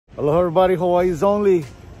Hello everybody, Hawaii's only.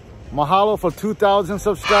 Mahalo for 2,000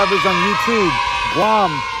 subscribers on YouTube.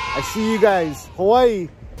 Guam, I see you guys. Hawaii,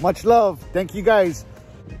 much love. Thank you guys.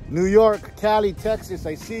 New York, Cali, Texas,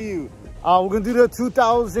 I see you. We're gonna do the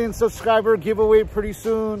 2,000 subscriber giveaway pretty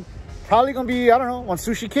soon. Probably gonna be, I don't know, one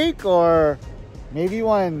sushi cake or maybe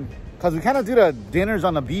one, cause we kind of do the dinners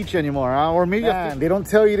on the beach anymore, huh? Or maybe they don't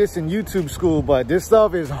tell you this in YouTube school, but this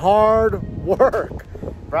stuff is hard work,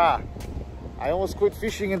 bruh. I almost quit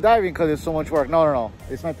fishing and diving because it's so much work. No.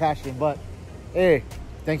 It's my passion. But hey,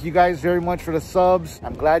 thank you guys very much for the subs.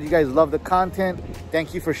 I'm glad you guys love the content.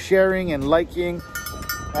 Thank you for sharing and liking.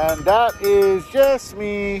 And that is just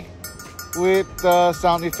me with the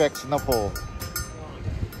sound effects in the pole.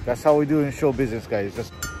 That's how we do in show business, guys.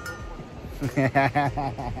 Just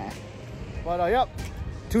but yep,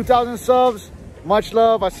 2,000 subs. Much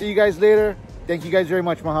love. I'll see you guys later. Thank you guys very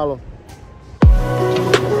much. Mahalo.